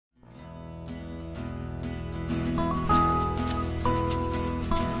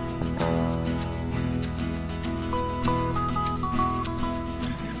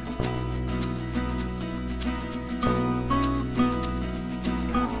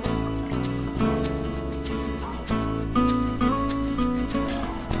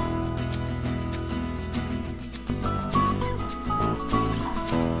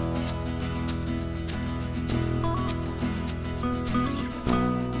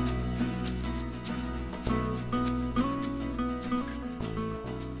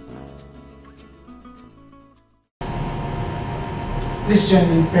Please join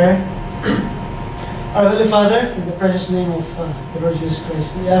me in prayer. Our Heavenly Father, in the precious name of the Lord Jesus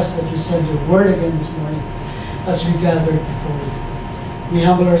Christ, we ask that you send your word again this morning as we gather before you. We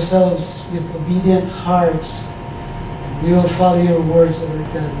humble ourselves with obedient hearts. We will follow your words, Lord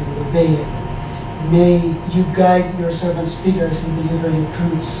God. We will obey it. May you guide your servant speakers in delivering your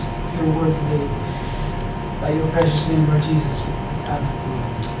truths of your word today. By your precious name, Lord Jesus. Amen.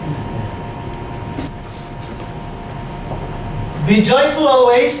 Be joyful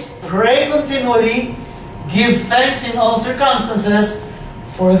always, pray continually, give thanks in all circumstances,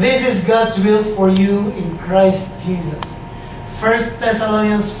 for this is God's will for you in Christ Jesus. 1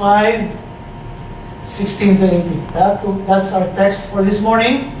 Thessalonians 5, 16 to 18. That's our text for this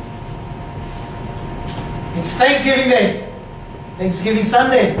morning. It's Thanksgiving Day. Thanksgiving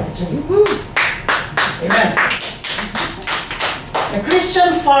Sunday, actually. Woo. Amen. A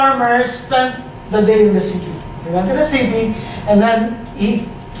Christian farmer spent the day in the city. He went to the city, and then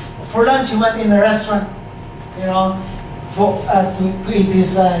for lunch he went in a restaurant, to eat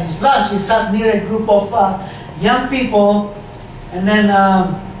his lunch. He sat near a group of young people, and then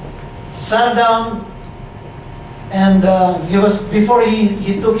sat down. And before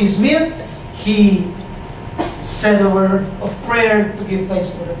he took his meal, he said a word of prayer to give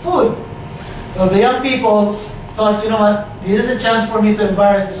thanks for the food. So the young people thought, you know what, this is a chance for me to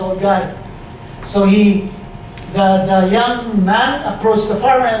embarrass this old guy. So the young man approached the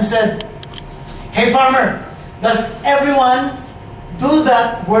farmer and said, "Hey farmer, does everyone do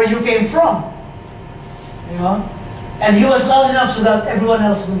that where you came from?" And he was loud enough so that everyone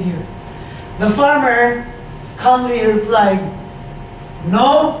else would hear. The farmer calmly replied,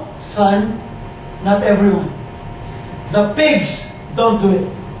 "No, son, not everyone. The pigs don't do it.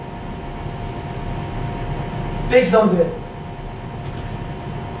 Pigs don't do it."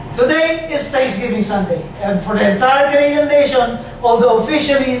 Today is Thanksgiving Sunday, and for the entire Canadian nation, although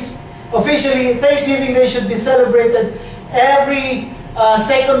officially Thanksgiving Day should be celebrated every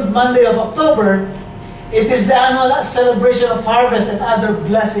second Monday of October, it is the annual celebration of harvest and other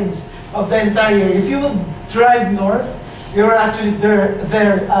blessings of the entire year. If you would drive north, we were actually there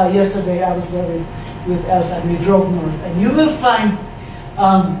yesterday. I was there with Elsa, and we drove north, and you will find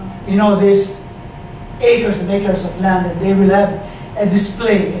these acres and acres of land, and they will have a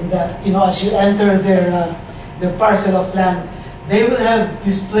display in the, as you enter their parcel of land, they will have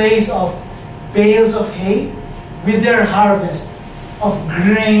displays of bales of hay with their harvest of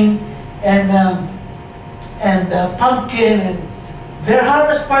grain and pumpkin, and their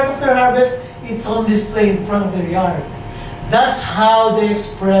harvest, part of their harvest, it's on display in front of their yard. That's how they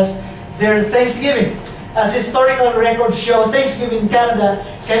express their Thanksgiving. As historical records show, Thanksgiving in Canada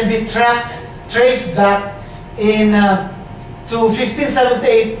can be traced back to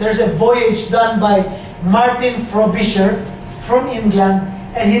 1578. There's a voyage done by Martin Frobisher from England,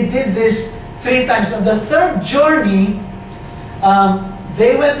 and he did this 3 times. On the third journey,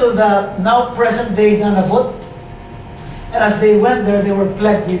 they went to the now present-day Nunavut, and as they went there, they were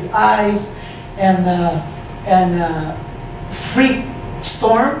plagued with ice and freak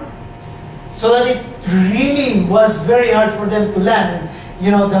storm, so that it really was very hard for them to land.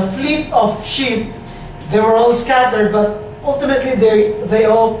 And the fleet of ship, they were all scattered, but ultimately they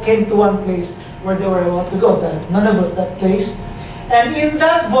all came to one place where they were about to go, Nunavut, that place. And in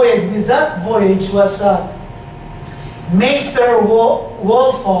that voyage was Meister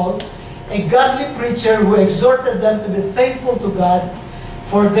Wolfall, a godly preacher who exhorted them to be thankful to God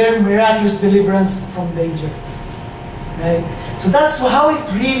for their miraculous deliverance from danger. Right? So that's how it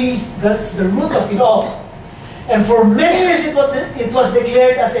really is. That's the root of it all. And for many years it was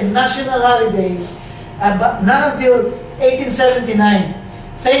declared as a national holiday, but not until 1879.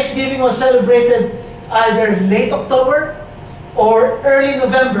 Thanksgiving was celebrated either late October or early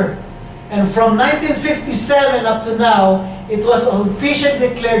November. And from 1957 up to now, it was officially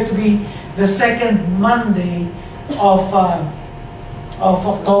declared to be the second Monday of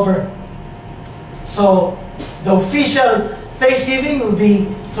October. So the official Thanksgiving will be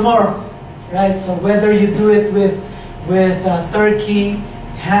tomorrow, right? So whether you do it with turkey,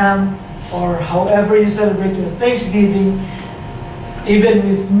 ham, or however you celebrate your Thanksgiving, even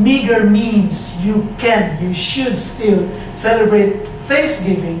with meager means, you should still celebrate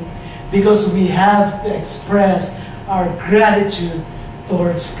Thanksgiving, because we have to express our gratitude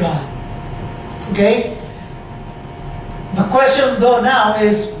towards God. Okay? The question though now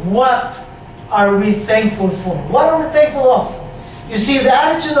is, what are we thankful for? What are we thankful of? You see, the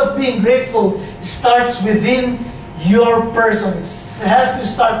attitude of being grateful starts within your person. It has to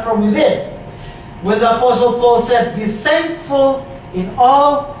start from within. When the Apostle Paul said, "Be thankful in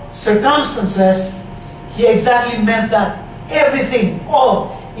all circumstances," he exactly meant that. everything,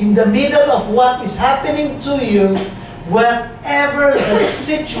 all, in the middle of what is happening to you, whatever the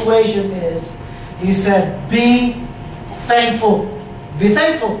situation is, he said, be thankful. Be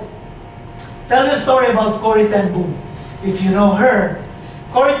thankful. Tell you a story about Corrie ten Boom. If you know her,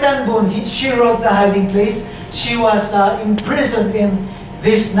 Corrie ten Boom, she wrote The Hiding Place. She was imprisoned in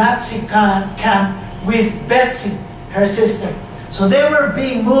this Nazi camp with Betsy, her sister. So they were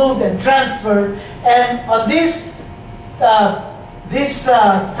being moved and transferred, and on this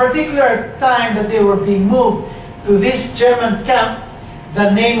particular time that they were being moved to this German camp,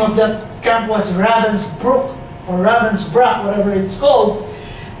 the name of that camp was Ravensbrück, or Ravensbrück, whatever it's called.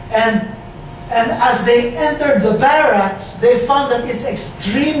 And as they entered the barracks, they found that it's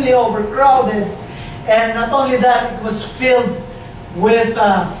extremely overcrowded. And not only that, it was filled with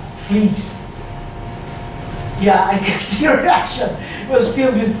fleas. Yeah, I can see your reaction. It was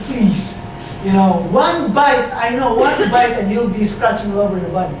filled with fleas. You know, one bite and you'll be scratching all over your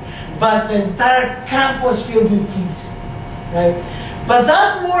body. But the entire camp was filled with fleas. Right? But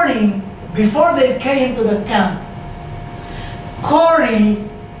that morning, before they came to the camp, Corrie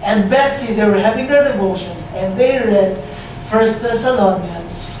and Betsy, they were having their devotions, and they read 1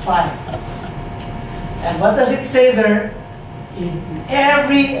 Thessalonians 5. And what does it say there? In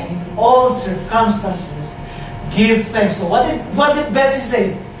every and in all circumstances, give thanks. So what did Betsy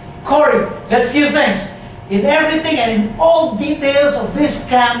say? Corrie, let's give thanks. In everything and in all details of this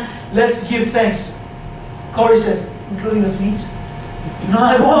camp, let's give thanks. Corrie says, including the fleas? No,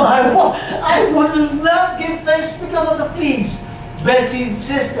 I will not give thanks because of the fleas. Betsy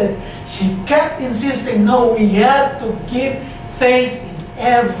insisted. She kept insisting, no, we have to give thanks in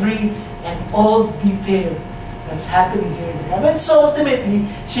every and all detail that's happening here in the camp. And so ultimately,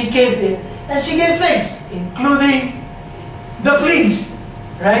 she caved in and she gave thanks, including the fleas.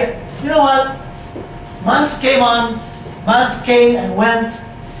 Right? You know what? Months came and went,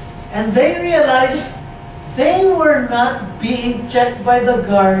 and they realized they were not being checked by the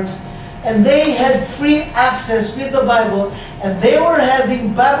guards, and they had free access with the Bible, and they were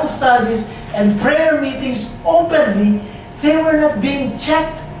having Bible studies and prayer meetings openly. They were not being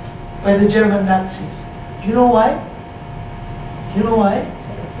checked by the German Nazis. You know why? You know why?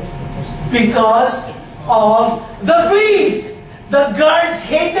 Because of the fleas. The guards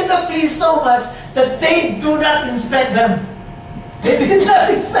hated the fleas so much that they do not inspect them. They did not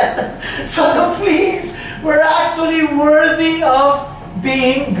inspect them. So the fleas were actually worthy of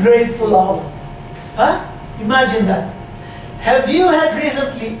being grateful of. Huh? Imagine that. Have you had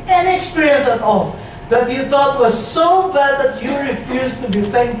recently any experience at all that you thought was so bad that you refused to be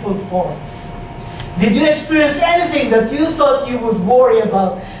thankful for? Did you experience anything that you thought you would worry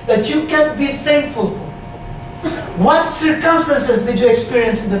about that you can't be thankful for? What circumstances did you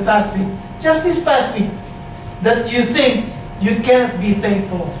experience in the past week, just this past week, that you think you cannot be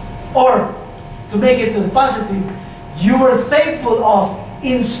thankful of? Or, to make it to the positive, you were thankful of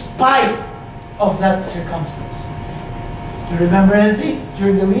in spite of that circumstance. Do you remember anything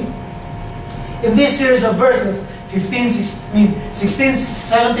during the week? In this series of verses, 16,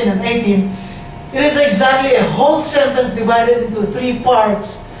 17, and 18, it is exactly a whole sentence divided into 3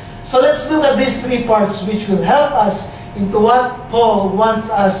 parts. So let's look at these 3 parts, which will help us into what Paul wants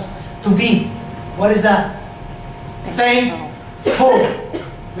us to be. What is that? Thankful.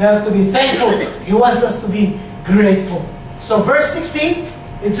 We have to be thankful. He wants us to be grateful. So verse 16,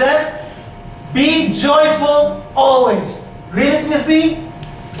 it says, be joyful always. Read it with me.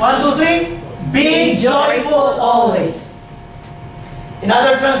 1, 2, 3. Be joyful always. In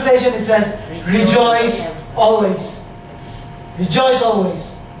other translation, it says, rejoice always. Rejoice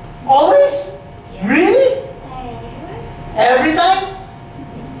always. Always? Really? Every time?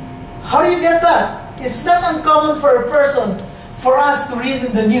 How do you get that? It's not uncommon for a person, for us to read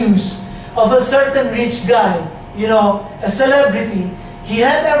in the news of a certain rich guy, you know, a celebrity. He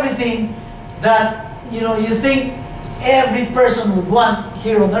had everything that, you know, you think every person would want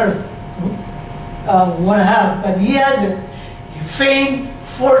here on earth, want to have, but he has it. Fame,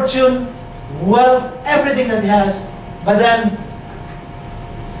 fortune, wealth, everything that he has, but then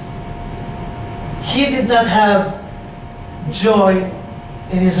he did not have joy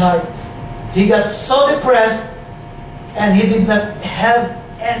in his heart. He got so depressed, and he did not have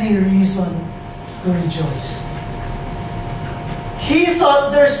any reason to rejoice. He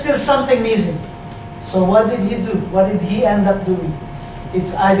thought there's still something missing. So what did he do? What did he end up doing?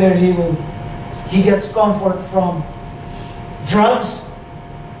 It's either he gets comfort from drugs,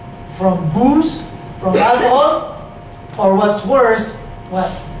 from booze, from alcohol, or what's worse,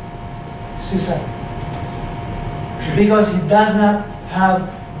 what? Suicide. Because he does not have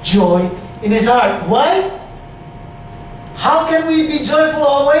joy in his heart. Why? How can we be joyful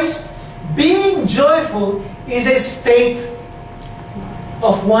always? Being joyful is a state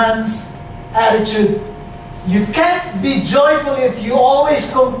of one's attitude. You can't be joyful if you always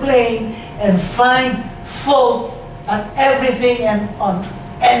complain and find fault at everything and on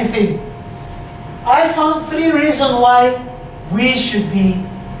anything. I found 3 reasons why we should be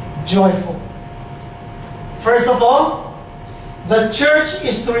joyful. First of all, the church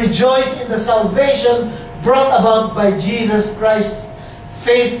is to rejoice in the salvation brought about by Jesus Christ's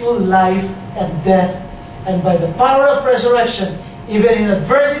faithful life and death, and by the power of resurrection. Even in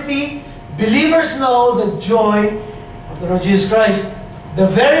adversity, believers know the joy of the Lord Jesus Christ. The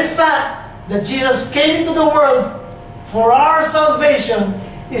very fact that Jesus came into the world for our salvation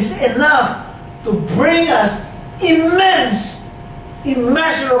is enough to bring us immense,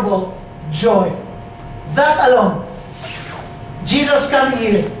 immeasurable joy. That alone, Jesus coming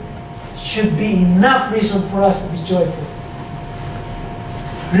here, should be enough reason for us to be joyful.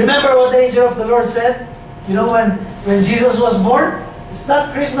 Remember what the angel of the Lord said? You know, when Jesus was born, it's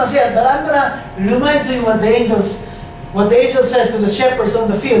not Christmas yet, but I'm gonna remind you what the angel said to the shepherds on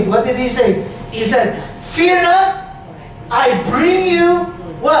the field. What did he say? He said, "Fear not, I bring you"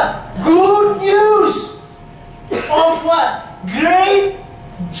 what? Good news of what? Great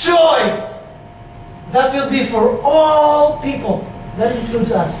joy. That will be for all people. That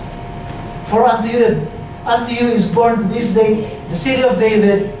includes us. For unto you is born this day, the city of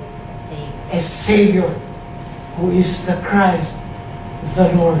David, a Savior, who is the Christ,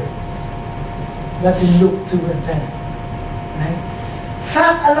 the Lord. That's in Luke 2 and 10. Right?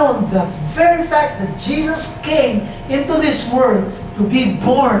 That alone, the very fact that Jesus came into this world to be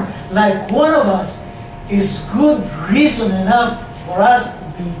born like one of us, is good reason enough for us to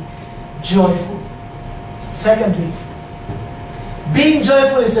be joyful. Secondly, being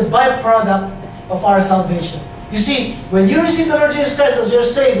joyful is a byproduct of our salvation. You see, when you receive the Lord Jesus Christ as your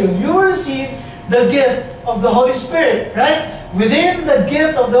Savior, you will receive the gift of the Holy Spirit, right? Within the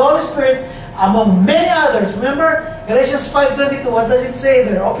gift of the Holy Spirit, among many others, remember Galatians 5:22, what does it say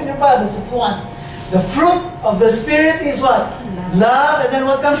there? Open your Bibles if you want. The fruit of the Spirit is what? Love, and then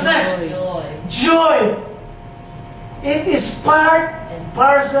what comes next? Joy. Joy. It is part and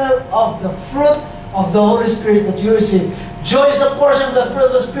parcel of the fruit of the Holy Spirit that you receive. Joy is a portion of the fruit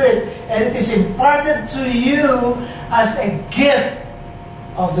of the Spirit, and it is imparted to you as a gift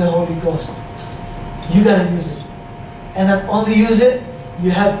of the Holy Ghost. You gotta use it. And not only use it, you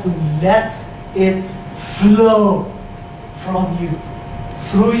have to let it flow from you,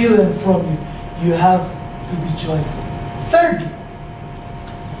 through you and from you. You have to be joyful. Thirdly,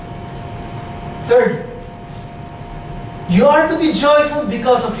 you are to be joyful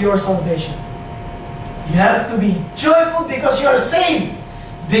because of your salvation. You have to be joyful because you are saved.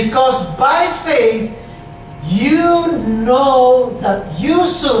 Because by faith, you know that you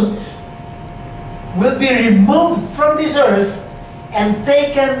soon will be removed from this earth and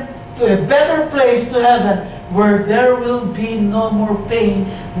taken to a better place, to heaven, where there will be no more pain,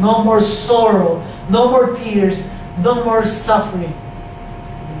 no more sorrow, no more tears, no more suffering.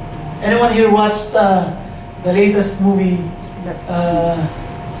 Anyone here watched the latest movie?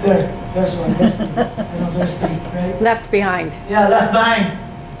 There's one. There's two. I know there's 3, right? Left Behind. Yeah, Left Behind.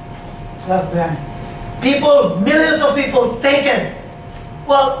 Left Behind. People, millions of people taken.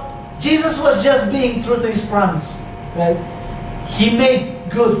 Well, Jesus was just being true to His promise, right? He made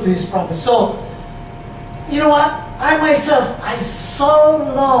good to His promise. So, you know what? I myself, I so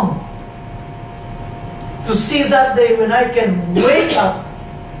long to see that day when I can wake up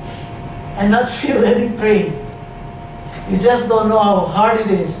and not feel any pain. You just don't know how hard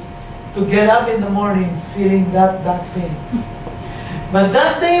it is to get up in the morning feeling that pain. But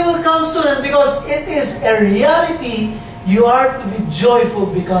that day will come soon, and because it is a reality, you are to be joyful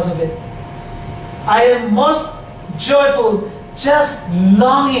because of it. I am most joyful just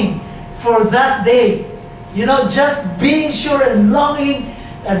longing for that day. You know, just being sure and longing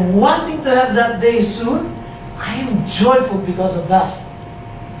and wanting to have that day soon. I am joyful because of that.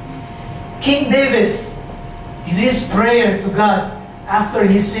 King David, in his prayer to God after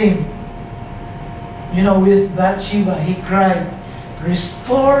he sinned, you know, with Bathsheba, he cried,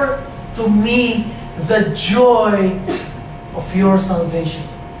 "Restore to me the joy of your salvation."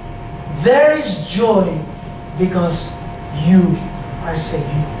 There is joy because you are saved.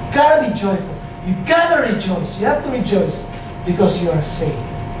 You gotta be joyful. You gotta rejoice. You have to rejoice because you are saved.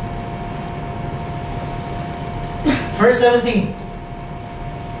 Verse 17.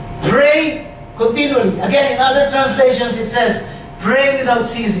 Pray continually. Again, in other translations it says, pray without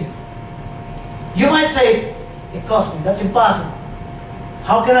ceasing. You might say, it costs me. That's impossible.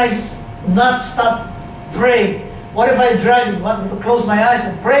 How can I not stop praying What if I drive? You want me to close my eyes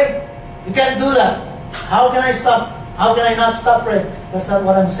and pray? You can't do that. How can I stop? How can I not stop praying? That's not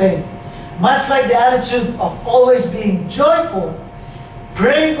what I'm saying. Much like the attitude of always being joyful,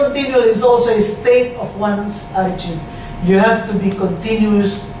 praying continually is also a state of one's attitude. You have to be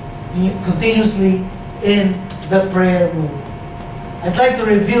continuously in the prayer mood. I'd like to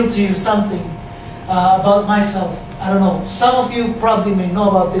reveal to you something about myself. I don't know, some of you probably may know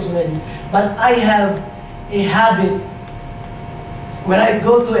about this already, but I have a habit when I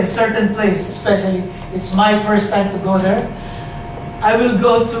go to a certain place, especially it's my first time to go there, I will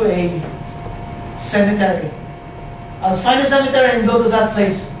go to a cemetery. I'll find a cemetery and go to that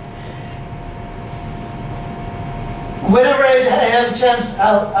place. Whenever I have a chance,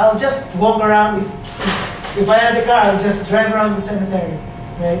 I'll just walk around. If I have the car, I'll just drive around the cemetery,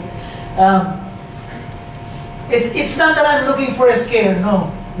 right? It's not that I'm looking for a scare.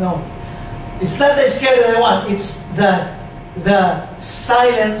 No. It's not the scare that I want. It's the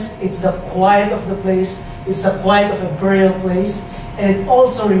silence. It's the quiet of the place. It's the quiet of a burial place. And it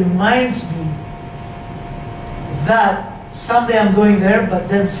also reminds me that someday I'm going there, but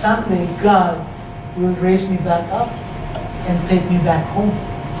then someday God will raise me back up and take me back home.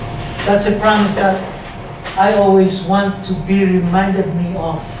 That's a promise that I always want to be reminded me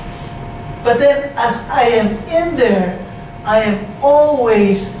of. But then as I am in there, I am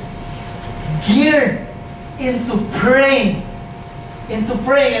always geared into praying. And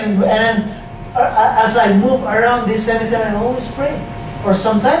as I move around this cemetery, I always pray. Or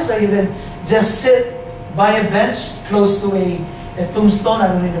sometimes I even just sit by a bench close to a tombstone. I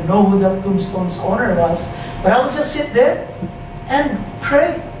don't even know who the tombstone's owner was. But I will just sit there and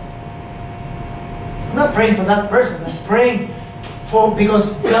pray. I'm not praying for that person. I'm praying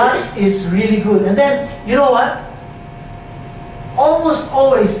because God is really good. And then, you know what? Almost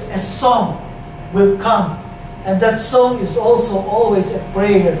always a song will come. And that song is also always a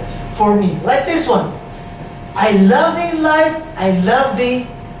prayer for me. Like this one. I love thee in life, I love thee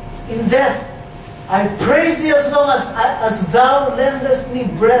in death. I praise thee as long as thou lendest me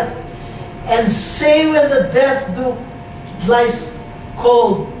breath. And say when the death dew lies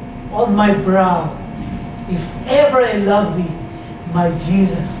cold on my brow, if ever I love thee, my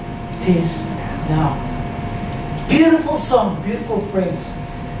Jesus, 'tis now. Beautiful song, beautiful phrase.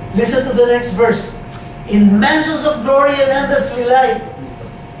 Listen to the next verse. In mansions of glory and endless delight,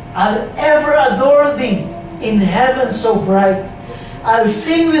 I'll ever adore thee in heaven so bright. I'll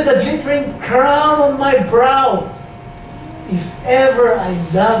sing with a glittering crown on my brow. If ever I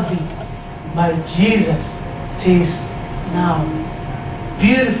love thee, my Jesus, 'tis now.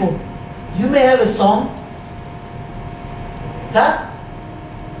 Beautiful. You may have a song. That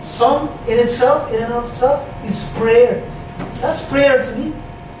song in and of itself, is prayer. That's prayer to me.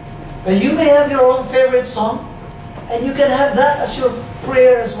 But you may have your own favorite song, and you can have that as your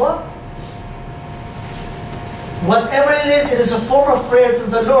prayer as well. Whatever it is a form of prayer to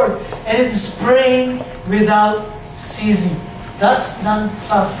the Lord, and it is praying without ceasing. That's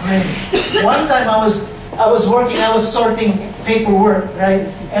non-stop praying. One time I was working, I was sorting paperwork, right?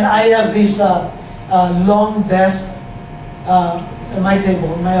 And I have this long desk at my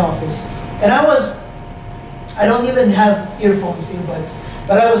table in my office, and I don't even have earbuds,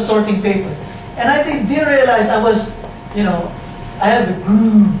 but I was sorting paper, and I didn't realize I was, I have the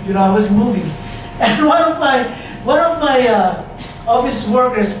groove, I was moving, and one of my office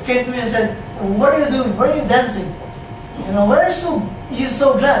workers came to me and said, "What are you doing? Why are you dancing? Why are you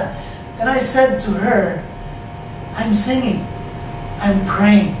so glad?" And I said to her, "I'm singing, I'm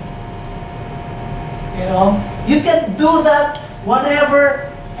praying." You can do that whenever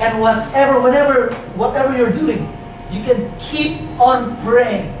and whatever you're doing. You can keep on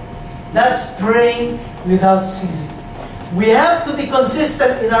praying. That's praying without ceasing. We have to be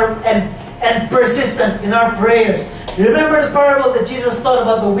consistent and persistent in our prayers. Remember the parable that Jesus taught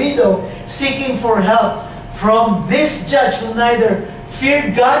about the widow seeking for help from this judge who neither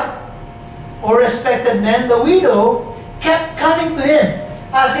feared God or respected men. The widow kept coming to him,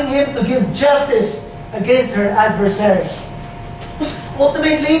 asking him to give justice against her adversaries.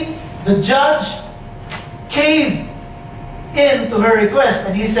 Ultimately, the judge caved in to her request,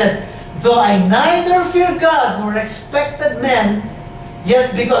 and he said, "Though I neither fear God nor respected men,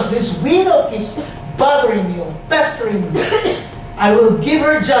 yet because this widow keeps bothering me or pestering me, I will give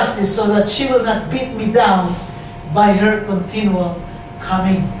her justice so that she will not beat me down by her continual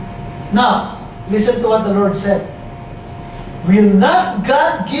coming." Now, listen to what the Lord said. Will not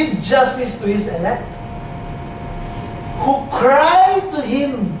God give justice to His elect, who cry to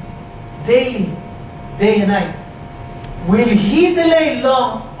Him daily, day and night? Will He delay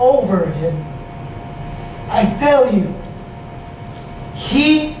long over him? I tell you,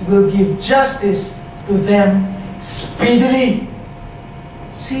 He will give justice to them speedily.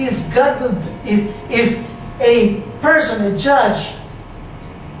 See, if God will, if a person, a judge,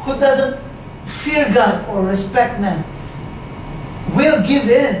 who doesn't fear God or respect man, will give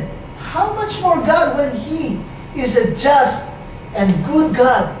in, how much more God when He is a just and good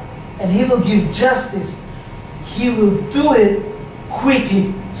God, and He will give justice. He will do it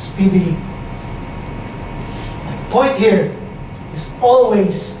quickly, speedily. My point here is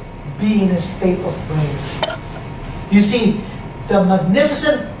always be in a state of prayer. You see, the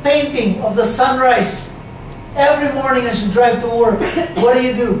magnificent painting of the sunrise every morning as you drive to work, what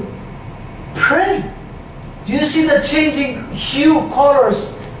do? Pray. Do you see the changing hue,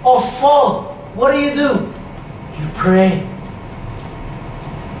 colors of fall? What do? You pray.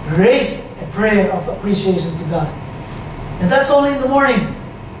 Raise a prayer of appreciation to God. And that's only in the morning.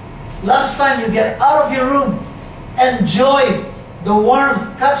 Lunchtime, you get out of your room, enjoy the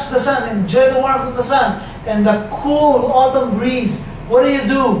warmth, catch the sun, enjoy the warmth of the sun, and the cool autumn breeze. What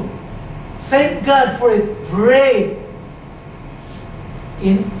do? Thank God for it. Pray.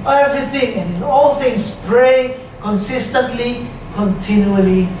 In everything and in all things, pray consistently,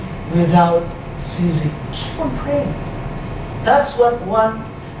 continually, without ceasing. Keep on praying. That's what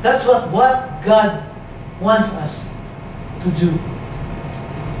God wants us to do.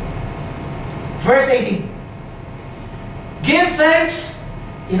 Verse 18. Give thanks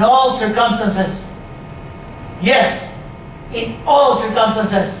in all circumstances. Yes, in all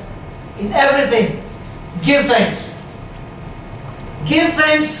circumstances. In everything, give thanks. Give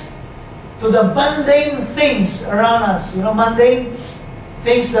thanks to the mundane things around us. You know, mundane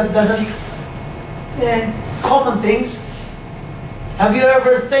things that doesn't, common things. Have you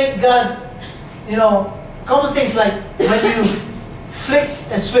ever thanked God, common things like when you flick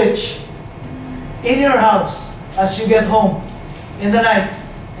a switch in your house as you get home in the night,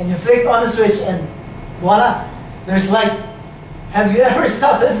 and you flick on the switch and voila, there's light. Have you ever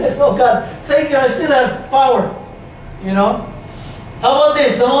stopped and said, "Oh God, thank you, I still have power"? How about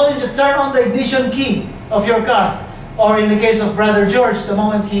this? The moment you turn on the ignition key of your car, or in the case of Brother George, the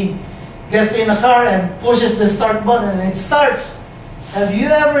moment he gets in a car and pushes the start button and it starts. Have you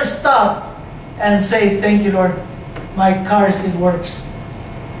ever stopped and say, "Thank you, Lord, my car still works"?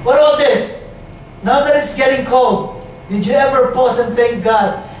 What about this? Now that it's getting cold, did you ever pause and thank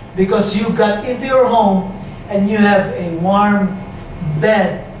God because you got into your home and you have a warm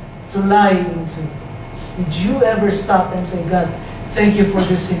bed to lie into? Did you ever stop and say, "God, thank you for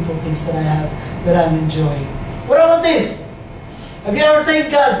these simple things that I have, that I'm enjoying"? What about this? Have you ever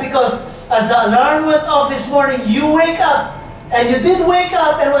thanked God because as the alarm went off this morning, you wake up, and you did wake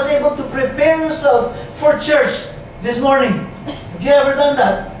up and was able to prepare yourself for church this morning? Have you ever done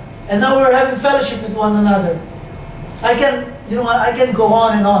that? And now we're having fellowship with one another. I can go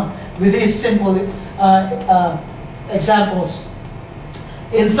on and on with these simple examples.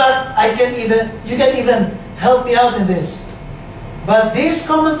 In fact, you can even help me out in this. But these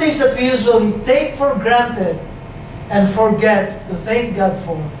common things that we usually take for granted and forget to thank God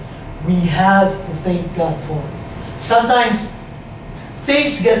for, we have to thank God for. Sometimes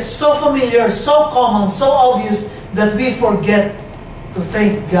things get so familiar, so common, so obvious that we forget to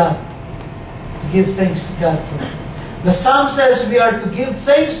thank God, to give thanks to God for it. The Psalm says we are to give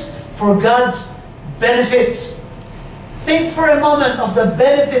thanks for God's benefits. Think for a moment of the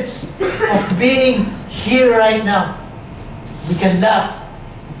benefits of being here right now. We can laugh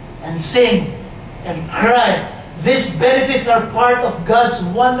and sing and cry. These benefits are part of God's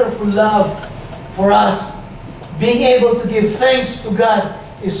wonderful love for us. Being able to give thanks to God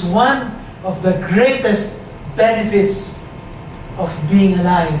is one of the greatest benefits of being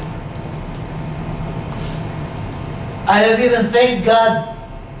alive. I have even thanked God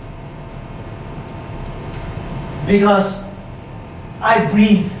because I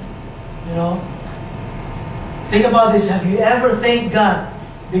breathe. Think about this. Have you ever thanked God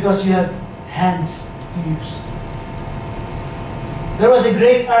because you have hands to use? There was a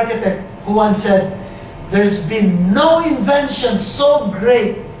great architect who once said, "There's been no invention so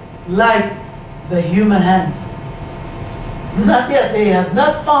great like the human hand." Not yet. They have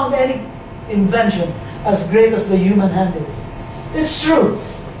not found any invention as great as the human hand is. It's true.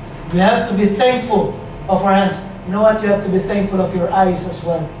 We have to be thankful of our hands. You know what? You have to be thankful of your eyes as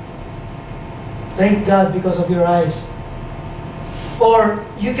well. Thank God because of your eyes. Or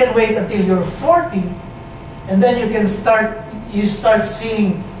you can wait until you're 40 and then you start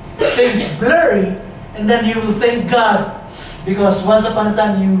seeing things blurry, and then you will thank God because once upon a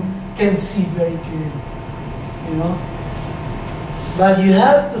time you can see very clearly. But you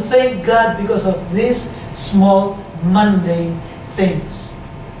have to thank God because of these small, mundane things.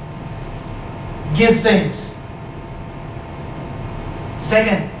 Give thanks.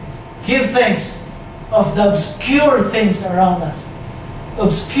 Second, give thanks of the obscure things around us.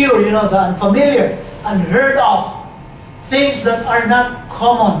 Obscure, the unfamiliar, unheard of, things that are not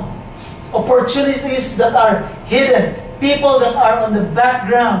common, opportunities that are hidden, people that are on the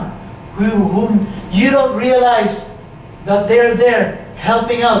background, whom you don't realize that they're there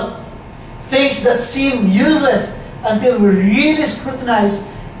helping out. Things that seem useless until we really scrutinize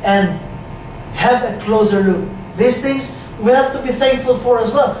and have a closer look. These things we have to be thankful for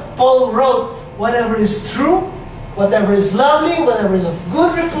as well. Paul wrote, whatever is true, whatever is lovely, whatever is of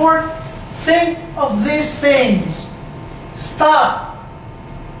good report, think of these things. Stop.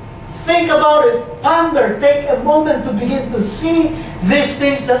 Think about it. Ponder. Take a moment to begin to see these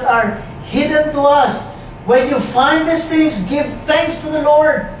things that are hidden to us. When you find these things, give thanks to the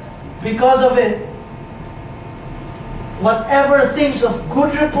Lord because of it. Whatever things of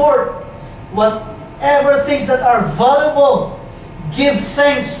good report, whatever things that are valuable, give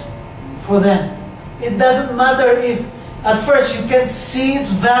thanks for them. It doesn't matter if at first you can't see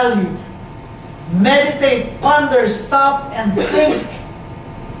its value. Meditate, ponder, stop, and think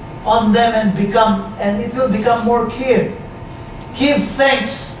on them and it will become more clear. Give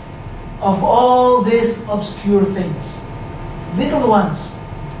thanks of all these obscure things. Little ones,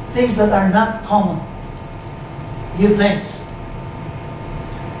 things that are not common. Give thanks.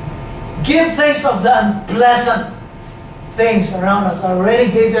 Give thanks of the unpleasant things around us. I already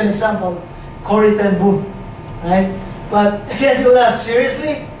gave you an example, Corrie ten Boom, right? But again, you will ask,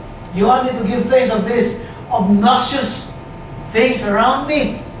 seriously? You want me to give thanks of these obnoxious things around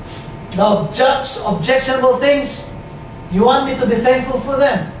me? The objectionable things? You want me to be thankful for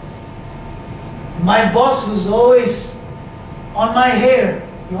them? My boss who's always on my hair,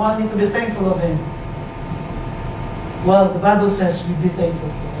 you want me to be thankful of him? Well, the Bible says we be thankful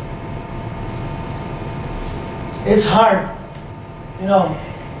for them. It's hard.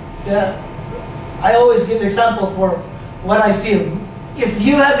 I always give example for what I feel. If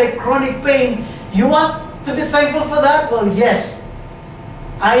you have a chronic pain, you want to be thankful for that? Well, yes,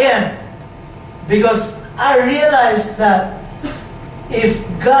 I am. Because I realize that if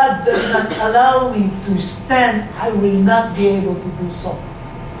God does not allow me to stand, I will not be able to do so.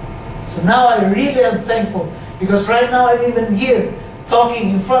 So now I really am thankful. Because right now I'm even here, talking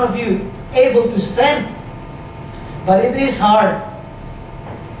in front of you, able to stand. But it is hard.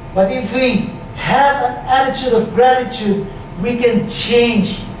 But if we have an attitude of gratitude, we can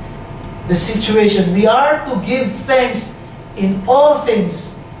change the situation. We are to give thanks in all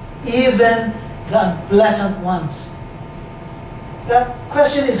things, even the unpleasant ones. The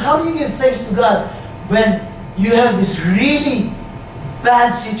question is, how do you give thanks to God when you have this really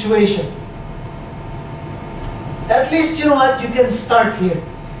bad situation? At least, you know what, you can start here.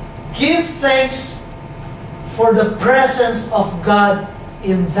 Give thanks for the presence of God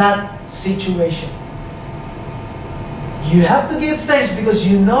in that situation. You have to give thanks because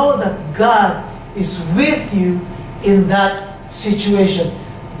you know that God is with you in that situation.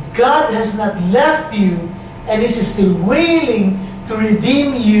 God has not left you and is still willing to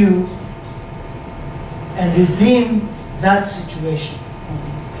redeem you and redeem that situation.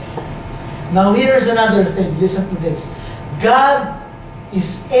 Now here's another thing. Listen to this. God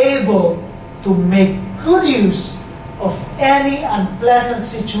is able to make good use of any unpleasant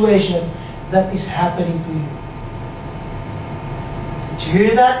situation that is happening to you. Did you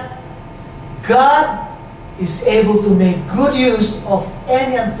hear that? God is able to make good use of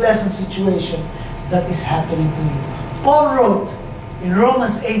any unpleasant situation that is happening to you. Paul wrote in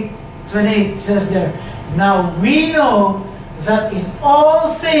Romans 8:28, it says there, now we know that in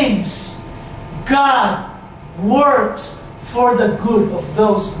all things God works for the good of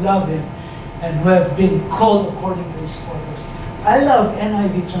those who love Him and who have been called according to His purpose. I love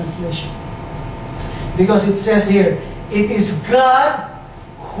NIV translation because it says here, it is God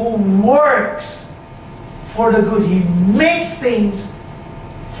who works for the good. He makes things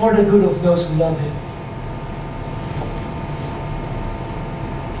for the good of those who love Him.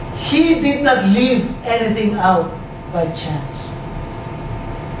 He did not leave anything out by chance.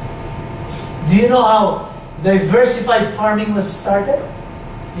 Do you know how diversified farming was started?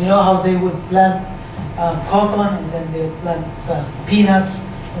 You know how they would plant cotton and then they would plant peanuts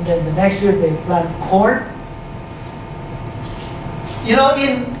and then the next year they plant corn? You know,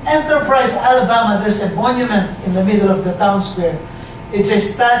 in Enterprise, Alabama, there's a monument in the middle of the town square. It's a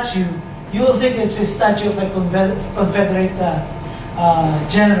statue. You will think it's a statue of a Confederate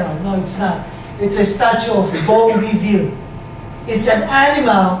general. No, it's not. It's a statue of Bo Reveal. It's an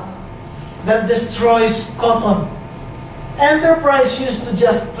animal that destroys cotton. Enterprise used to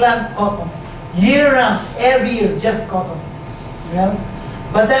just plant cotton year-round, every year, just cotton. Yeah?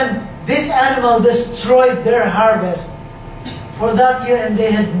 But then this animal destroyed their harvest for that year, and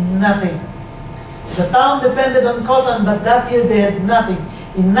they had nothing. The town depended on cotton, but that year they had nothing.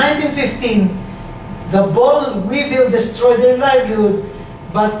 In 1915, the boll weevil destroyed their livelihood,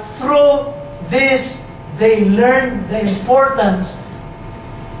 but through this, they learned the importance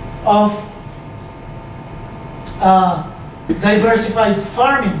of diversified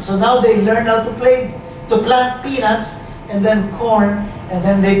farming. So now they learned how to plant peanuts, and then corn, and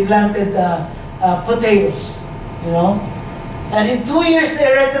then they planted potatoes, you know. And in 2 years, they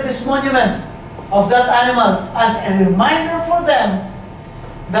erected this monument of that animal as a reminder for them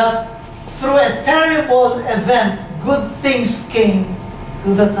that through a terrible event, good things came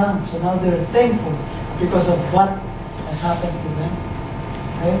to the town. So now they're thankful because of what has happened to them.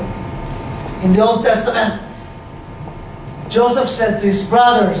 Right? In the Old Testament, Joseph said to his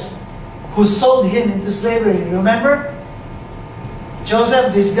brothers who sold him into slavery, remember?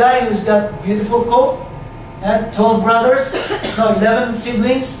 Joseph, this guy who's got beautiful coat, 12 brothers, no, 11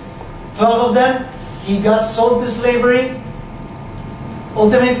 siblings, 12 of them, he got sold to slavery.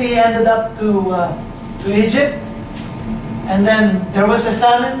 Ultimately, he ended up to Egypt. And then there was a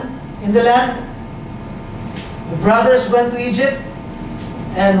famine in the land. The brothers went to Egypt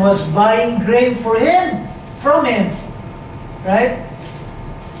and was buying grain for him, from him. Right?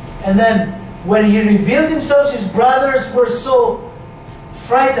 And then when he revealed himself, his brothers were so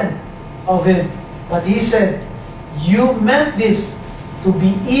frightened of him. But he said, "You meant this to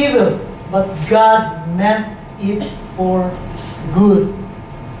be evil, but God meant it for good."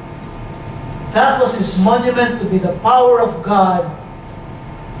 That was his monument, to be the power of God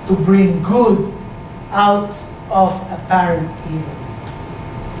to bring good out of apparent evil.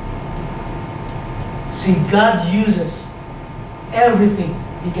 See, God uses everything.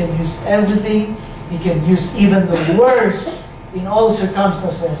 He can use everything. He can use even the worst in all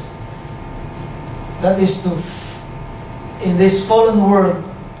circumstances. That is to, in this fallen world,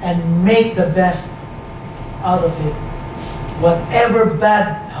 and make the best out of it. Whatever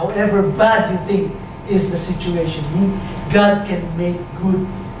bad, however bad you think is the situation, God can make good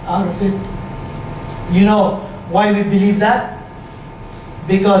out of it. You know why we believe that?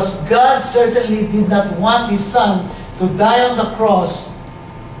 Because God certainly did not want His Son to die on the cross,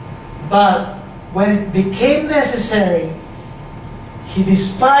 but when it became necessary, He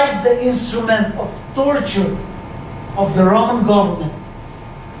despised the instrument of torture of the Roman government,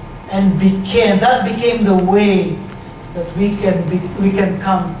 and that became the way that we can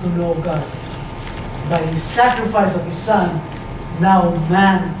come to know God. By His sacrifice of His Son, now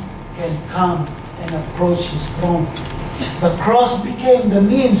man can come and approach His throne. The cross became the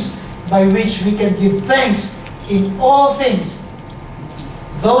means by which we can give thanks in all things.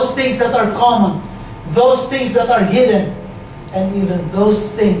 Those things that are common, those things that are hidden, and even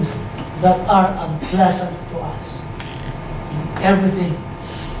those things that are unpleasant to us. In everything,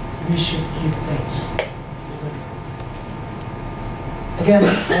 we should give thanks. Again,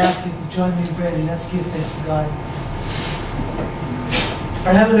 I ask you to join me in prayer, and let's give thanks to God.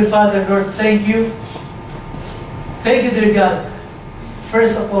 Our Heavenly Father, Lord, thank you. Thank you, dear God.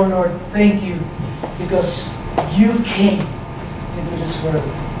 First of all, Lord, thank you because you came into this world.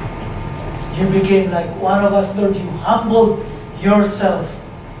 You became like one of us, Lord. You humbled yourself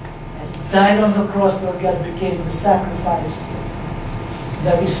and died on the cross, Lord God, became the sacrifice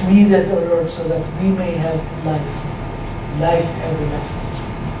that is needed, O Lord, so that we may have life everlasting.